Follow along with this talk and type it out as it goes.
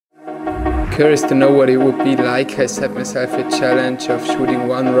Curious to know what it would be like. I set myself a challenge of shooting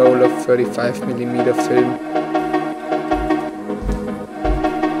one roll of 35mm film.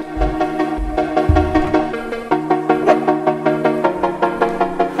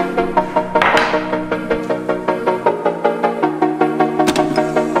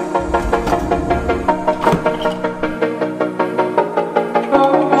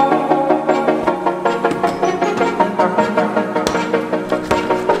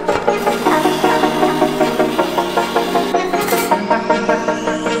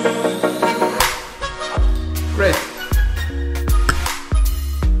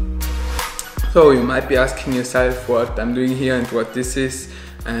 So you might be asking yourself what I'm doing here and what this is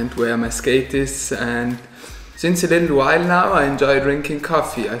and where my skate is, and since a little while now I enjoy drinking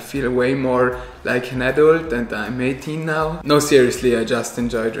coffee. I feel way more like an adult and I'm 18 now. No, seriously, I just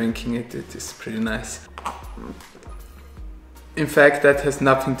enjoy drinking it. It is pretty nice. In fact, that has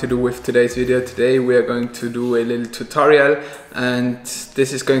nothing to do with today's video. Today we are going to do a little tutorial, and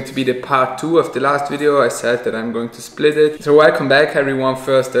this is going to be the part 2 of the last video. I said that I'm going to split it. So welcome back everyone.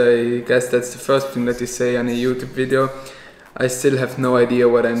 First, I guess that's the first thing that you say on a YouTube video. I still have no idea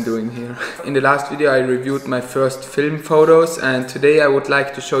what I'm doing here. In the last video I reviewed my first film photos, and today I would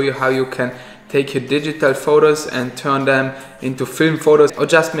like to show you how you can take your digital photos and turn them into film photos, or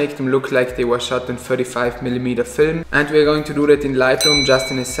just make them look like they were shot in 35mm film. And we're going to do that in Lightroom just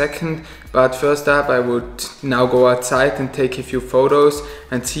in a second. But first up, I would now go outside and take a few photos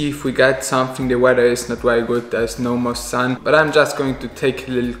and see if we get something. The weather is not very good, there's no more sun, but I'm just going to take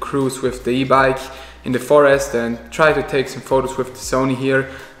a little cruise with the e-bike in the forest and try to take some photos with the Sony here,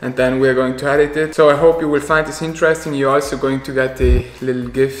 and then we're going to edit it. So I hope you will find this interesting. You're also going to get a little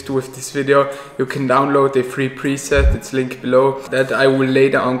gift with this video. You can download a free preset, it's linked below, that I will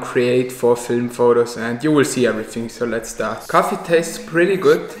later on create for film photos, and you will see everything. So let's start. Coffee tastes pretty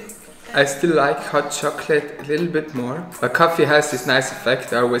good. I still like hot chocolate a little bit more, but coffee has this nice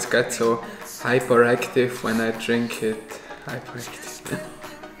effect. I always get so hyperactive when I drink it. Hyperactive.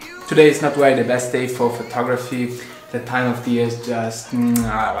 Today is not really the best day for photography. The time of the year is just... it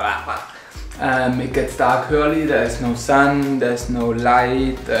gets dark early, there's no sun, there's no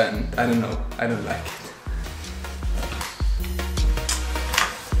light, and I don't know, I don't like it.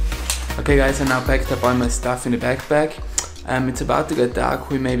 Okay guys, I now packed up all my stuff in the backpack. It's about to get dark,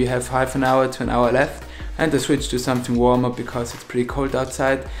 we maybe have half an hour to an hour left, and I switched to something warmer because it's pretty cold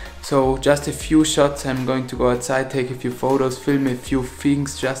outside. So just a few shots. I'm going to go outside, take a few photos, film a few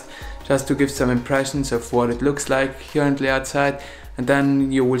things just to give some impressions of what it looks like currently outside, and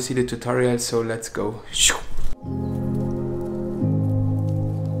then you will see the tutorial. So let's go.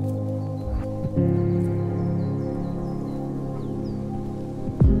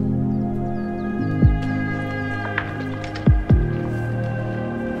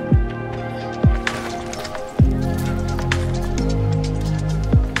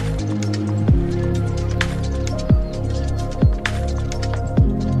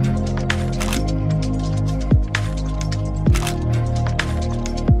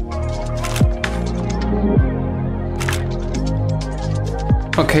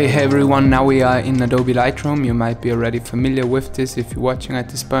 Okay, hey everyone, now we are in Adobe Lightroom. You might be already familiar with this if you're watching at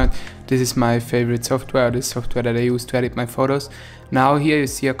this point. This is my favorite software, the software that I use to edit my photos. Now here you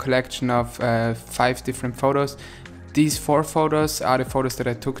see a collection of 5 different photos. These 4 photos are the photos that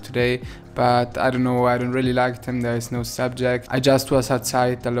I took today, but I don't know, I don't really like them. There is no subject. I just was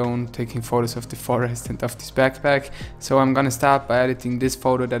outside alone taking photos of the forest and of this backpack. So I'm gonna start by editing this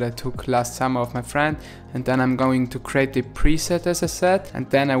photo that I took last summer of my friend, and then I'm going to create a preset as I said, and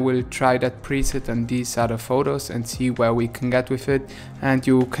then I will try that preset on these other photos and see where we can get with it. And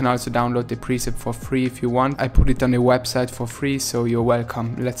you can also download the preset for free if you want. I put it on the website for free, so you're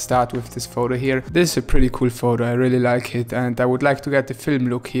welcome. Let's start with this photo here. This is a pretty cool photo, I really like it, and I would like to get the film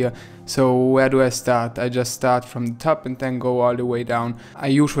look here. So where do I start? I just start from the top and then go all the way down. I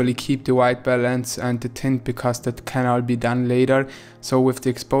usually keep the white balance and the tint because that can all be done later. So with the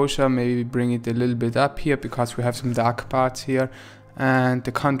exposure, maybe bring it a little bit up here because we have some dark parts here. And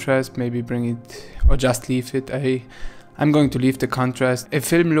the contrast, maybe bring it, or just leave it. I'm going to leave the contrast. A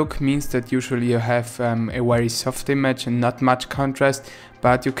film look means that usually you have a very soft image and not much contrast,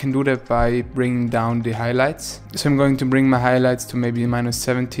 but you can do that by bringing down the highlights. So I'm going to bring my highlights to maybe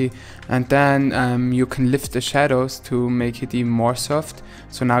 -70, and then you can lift the shadows to make it even more soft.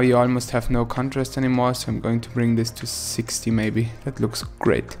 So now you almost have no contrast anymore, so I'm going to bring this to 60 maybe. That looks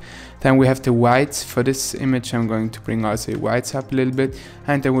great. Then we have the whites. For this image I'm going to bring also the whites up a little bit,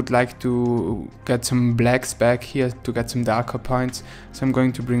 and I would like to get some blacks back here to get some darker points. So I'm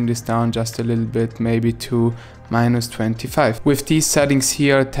going to bring this down just a little bit, maybe to -25. With these settings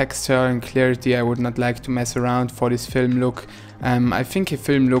here, texture and clarity, I would not like to mess around for this film look. I think a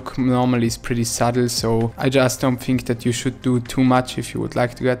film look normally is pretty subtle, so I just don't think that you should do too much if you would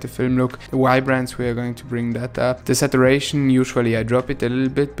like to get the film look. The vibrance, we are going to bring that up. The saturation, usually I drop it a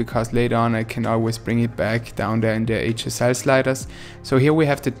little bit because later on I can always bring it back down there in the Hsi sliders. So here we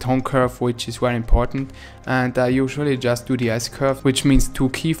have the tone curve, which is very important, and I usually just do the S curve, which means 2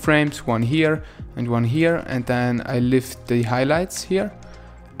 keyframes, one here and one here, and then I lift the highlights here.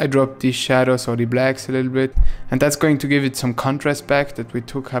 I drop the shadows or the blacks a little bit, and that's going to give it some contrast back that we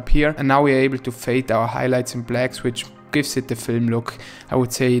took up here. And now we are able to fade our highlights and blacks, which gives it the film look. I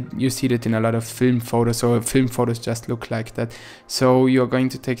would say you see that in a lot of film photos, or film photos just look like that. So you're going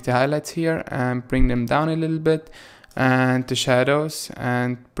to take the highlights here and bring them down a little bit, and the shadows,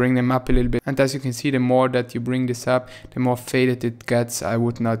 and bring them up a little bit. And as you can see, the more that you bring this up, the more faded it gets. I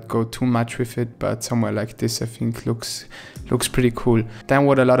would not go too much with it, but somewhere like this I think looks pretty cool. Then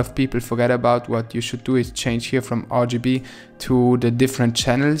what a lot of people forget about, what you should do is change here from RGB to the different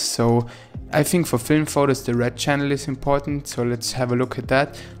channels. So I think for film photos the red channel is important, so let's have a look at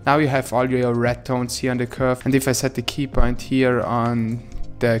that. Now you have all your red tones here on the curve, and if I set the key point here on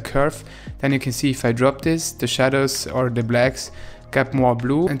the curve, then you can see if I drop this, the shadows or the blacks get more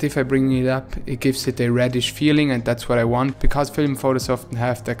blue, and if I bring it up, it gives it a reddish feeling, and that's what I want, because film photos often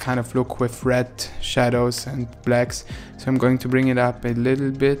have that kind of look with red shadows and blacks. So I'm going to bring it up a little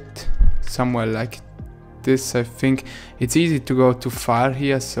bit, somewhere like this. I think it's easy to go too far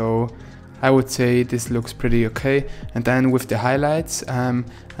here, so I would say this looks pretty okay. And then with the highlights, I'm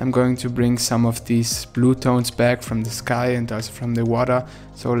going to bring some of these blue tones back from the sky and also from the water.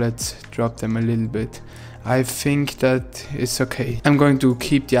 So let's drop them a little bit. I think that is okay. I'm going to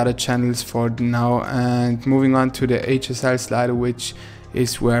keep the other channels for now, and moving on to the Hsi slider, which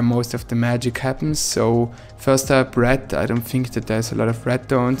is where most of the magic happens. So first up, red. I don't think that there's a lot of red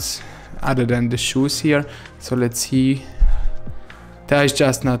tones other than the shoes here. So let's see. There is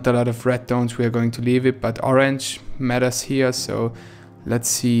just not a lot of red tones, we are going to leave it, but orange matters here, so let's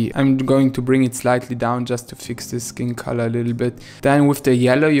see. I'm going to bring it slightly down just to fix the skin color a little bit. Then with the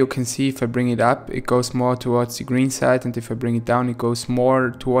yellow, you can see if I bring it up, it goes more towards the green side, and if I bring it down, it goes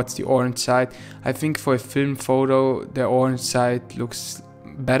more towards the orange side. I think for a film photo, the orange side looks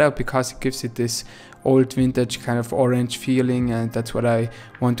better because it gives it this old vintage kind of orange feeling, and that's what I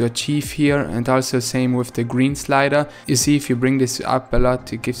want to achieve here. And also same with the green slider. You see, if you bring this up a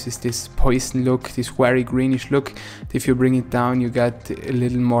lot, it gives us this poison look, this very greenish look. If you bring it down, you get a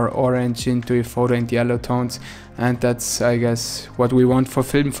little more orange into your photo and yellow tones, and that's, I guess, what we want for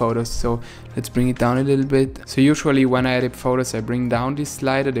film photos. So let's bring it down a little bit. So usually when I edit photos, I bring down this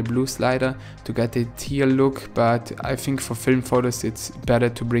slider, the blue slider, to get a teal look, but I think for film photos it's better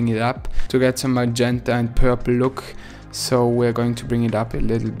to bring it up to get some magenta and purple look. So we're going to bring it up a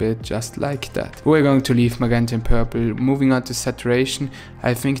little bit, just like that. We're going to leave magenta and purple. Moving on to saturation,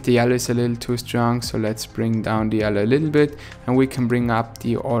 I think the yellow is a little too strong, so let's bring down the yellow a little bit, and we can bring up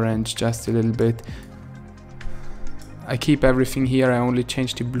the orange just a little bit. I keep everything here. I only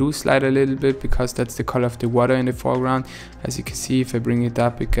change the blue slider a little bit because that's the color of the water in the foreground. As you can see, if I bring it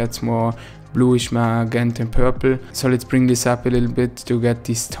up, it gets more bluish, magenta and purple. So let's bring this up a little bit to get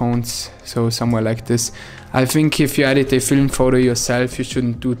these tones, so somewhere like this. I think if you edit a film photo yourself, you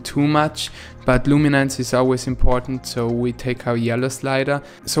shouldn't do too much, but luminance is always important. So we take our yellow slider.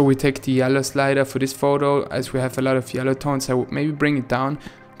 So we take the yellow slider for this photo. As we have a lot of yellow tones, I would maybe bring it down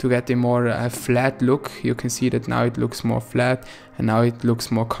to get a more flat look. You can see that now it looks more flat, and now it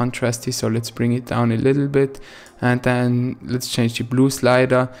looks more contrasty. So let's bring it down a little bit, and then let's change the blue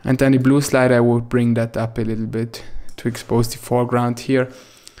slider, and then the blue slider, I will bring that up a little bit to expose the foreground here.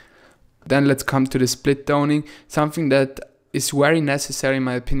 Then let's come to the split toning. Something that is very necessary in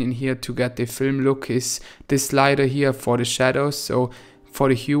my opinion here to get the film look is this slider here for the shadows. So for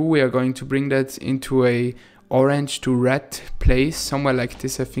the hue, we are going to bring that into a orange to red place, somewhere like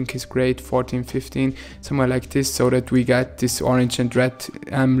this. I think is great, 14, 15, somewhere like this, so that we get this orange and red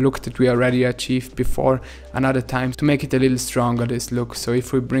look that we already achieved before another time, to make it a little stronger, this look. So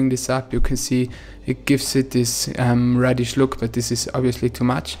if we bring this up, you can see it gives it this reddish look, but this is obviously too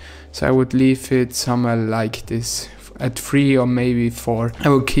much, so I would leave it somewhere like this at 3 or maybe 4. I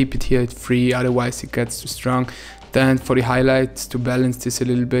will keep it here at 3, otherwise it gets too strong. Then for the highlights, to balance this a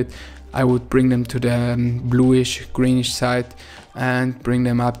little bit, I would bring them to the bluish greenish side and bring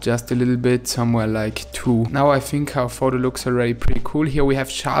them up just a little bit, somewhere like 2. Now I think our photo looks already pretty cool. Here we have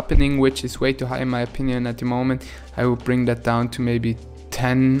sharpening, which is way too high in my opinion at the moment. I would bring that down to maybe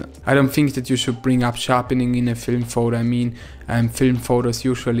 10. I don't think that you should bring up sharpening in a film photo. I mean, film photos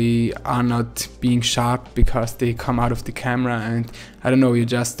usually are not being sharp because they come out of the camera, and I don't know, you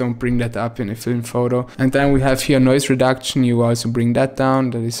just don't bring that up in a film photo. And then we have here noise reduction, you also bring that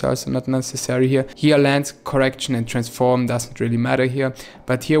down, that is also not necessary here. Here lens correction and transform doesn't really matter here,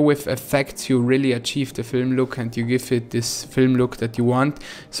 but here with effects you really achieve the film look and you give it this film look that you want.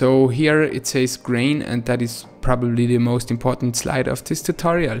 So here it says grain, and that is probably the most important slide of this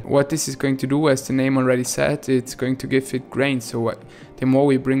tutorial. What this is going to do, as the name already said, it's going to give it grain. So the more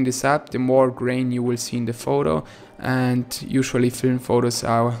we bring this up, the more grain you will see in the photo, and usually film photos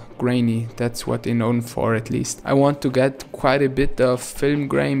are grainy. That's what they're known for, at least. I want to get quite a bit of film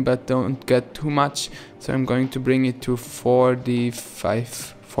grain, but don't get too much, so I'm going to bring it to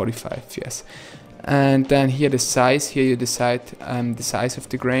 45, yes. And then here the size, here you decide the size of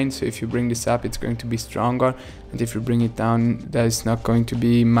the grain. So if you bring this up, it's going to be stronger, and if you bring it down, there's not going to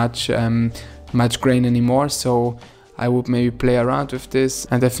be much grain anymore. So I would maybe play around with this,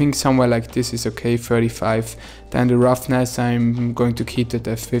 and I think somewhere like this is okay, 35. Then the roughness, I'm going to keep it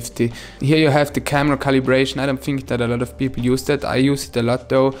at 50. Here you have the camera calibration. I don't think that a lot of people use that. I use it a lot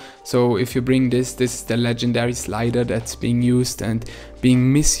though. So if you bring this is the legendary slider that's being used and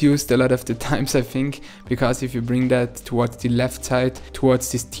being misused a lot of the times, I think, because if you bring that towards the left side,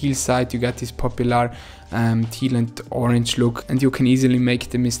 towards this teal side, you get this popular teal and orange look, and you can easily make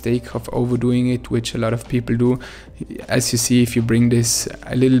the mistake of overdoing it, which a lot of people do. As you see, if you bring this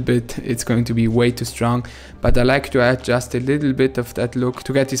a little bit, it's going to be way too strong, but I like to add just a little bit of that look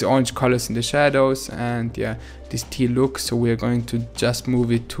to get these orange colors in the shadows and yeah, this teal look. So we're going to just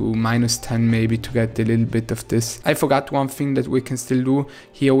move it to -10 maybe to get a little bit of this. I forgot one thing that we can still do.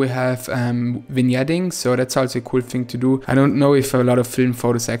 Here we have vignetting, so that's also a cool thing to do. I don't know if a lot of film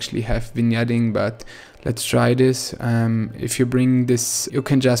photos actually have vignetting, but let's try this. If you bring this, you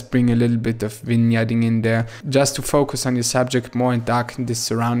can just bring a little bit of vignetting in there just to focus on your subject more and darken this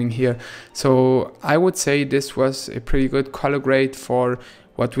surrounding here. So I would say this was a pretty good color grade for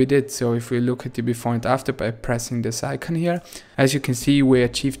what we did. So if we look at the before and after by pressing this icon here, as you can see, we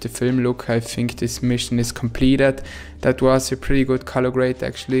achieved the film look. I think this mission is completed. That was a pretty good color grade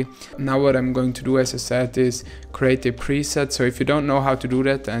actually. Now what I'm going to do, as I said, is create a preset. So if you don't know how to do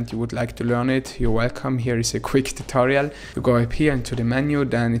that and you would like to learn it, you're welcome. Here is a quick tutorial. You go up here into the menu,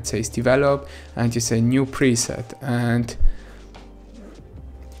 then it says develop, and you say new preset, and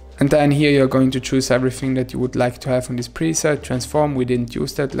then here you're going to choose everything that you would like to have on this preset. Transform, we didn't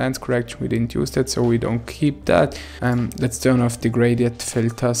use that. Lens correction, we didn't use that, so we don't keep that. Let's turn off the gradient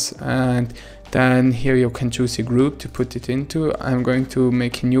filters, and then here you can choose a group to put it into. I'm going to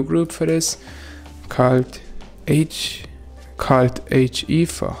make a new group for this called HE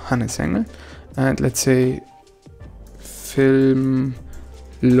for hons.engl, and let's say film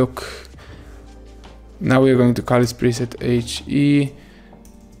look. Now we're going to call this preset HE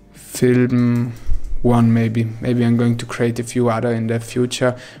film 1 maybe. Maybe I'm going to create a few other in the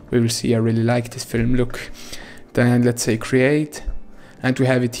future. We will see. I really like this film look. Then let's say create, and we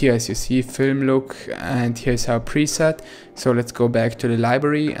have it here, as you see, film look, and here's our preset. So let's go back to the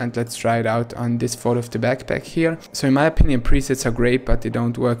library and let's try it out on this photo of the backpack here. So in my opinion, presets are great, but they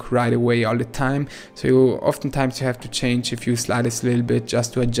don't work right away all the time. So oftentimes you have to change a few sliders a little bit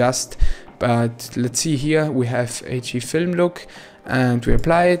just to adjust. But let's see, here we have HE film look, and we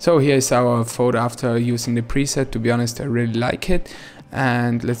apply it. So here's our photo after using the preset. To be honest, I really like it.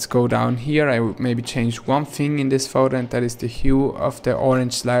 And let's go down here. I would maybe change one thing in this photo, and that is the hue of the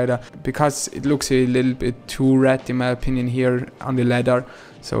orange slider, because it looks a little bit too red in my opinion here on the leather.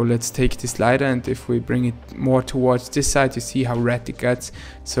 So let's take this slider, and if we bring it more towards this side, you see how red it gets.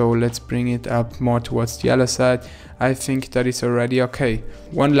 So let's bring it up more towards the other side. I think that is already okay.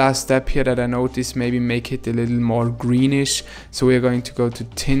 One last step here that I noticed, maybe make it a little more greenish. So we're going to go to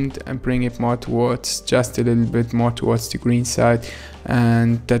tint and bring it more towards, just a little bit more towards the green side,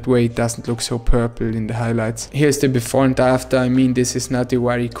 and that way it doesn't look so purple in the highlights. Here's the before and after. I mean, this is not a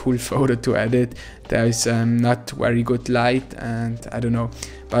very cool photo to edit. There is not very good light, and I don't know,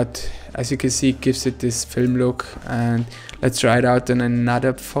 but as you can see, it gives it this film look. And let's try it out in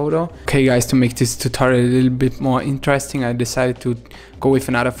another photo. Okay guys, to make this tutorial a little bit more interesting, I decided to go with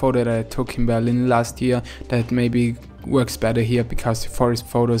another photo that I took in Berlin last year that maybe works better here, because the forest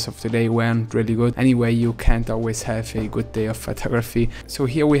photos of the day weren't really good. Anyway, you can't always have a good day of photography. So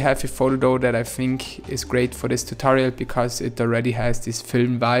here we have a photo though that I think is great for this tutorial, because it already has this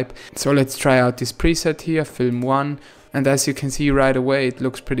film vibe. So let's try out this preset here, film 1. And as you can see right away, it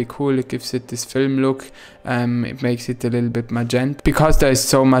looks pretty cool. It gives it this film look. It makes it a little bit magenta. Because there is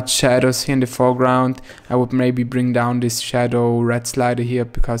so much shadows here in the foreground, I would maybe bring down this shadow red slider here,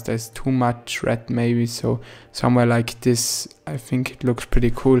 because there's too much red maybe. So somewhere like this, I think it looks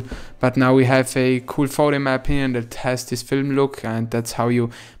pretty cool. But now we have a cool photo in my opinion that has this film look, and that's how you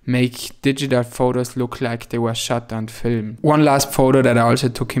make digital photos look like they were shot on film. One last photo that I also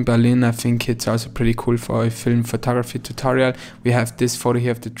took in Berlin, I think it's also pretty cool for a film photography tutorial. We have this photo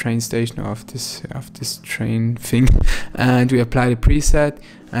here of the train station, or of this train thing, and we apply the preset,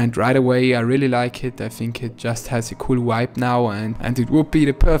 and right away I really like it. I think it just has a cool vibe now, and it would be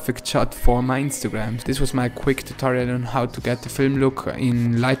the perfect shot for my Instagram. This was my quick tutorial on how to get the film look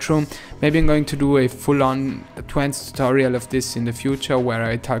in Lightroom. Maybe I'm going to do a full-on advanced tutorial of this in the future where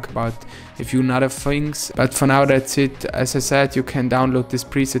I talk about a few other things, but for now that's it. As I said, you can download this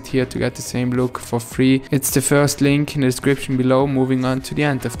preset here to get the same look for free. It's the first link in the description below. Moving on to the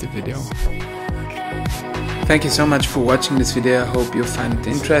end of the video. Thank you so much for watching this video. I hope you find it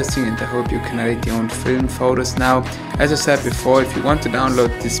interesting, and I hope you can edit your own film photos now. As I said before, if you want to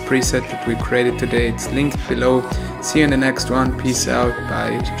download this preset that we created today, it's linked below. See you in the next one. Peace out.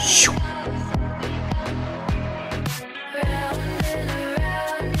 Bye. Round and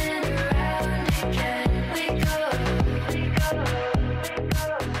around and around again we go.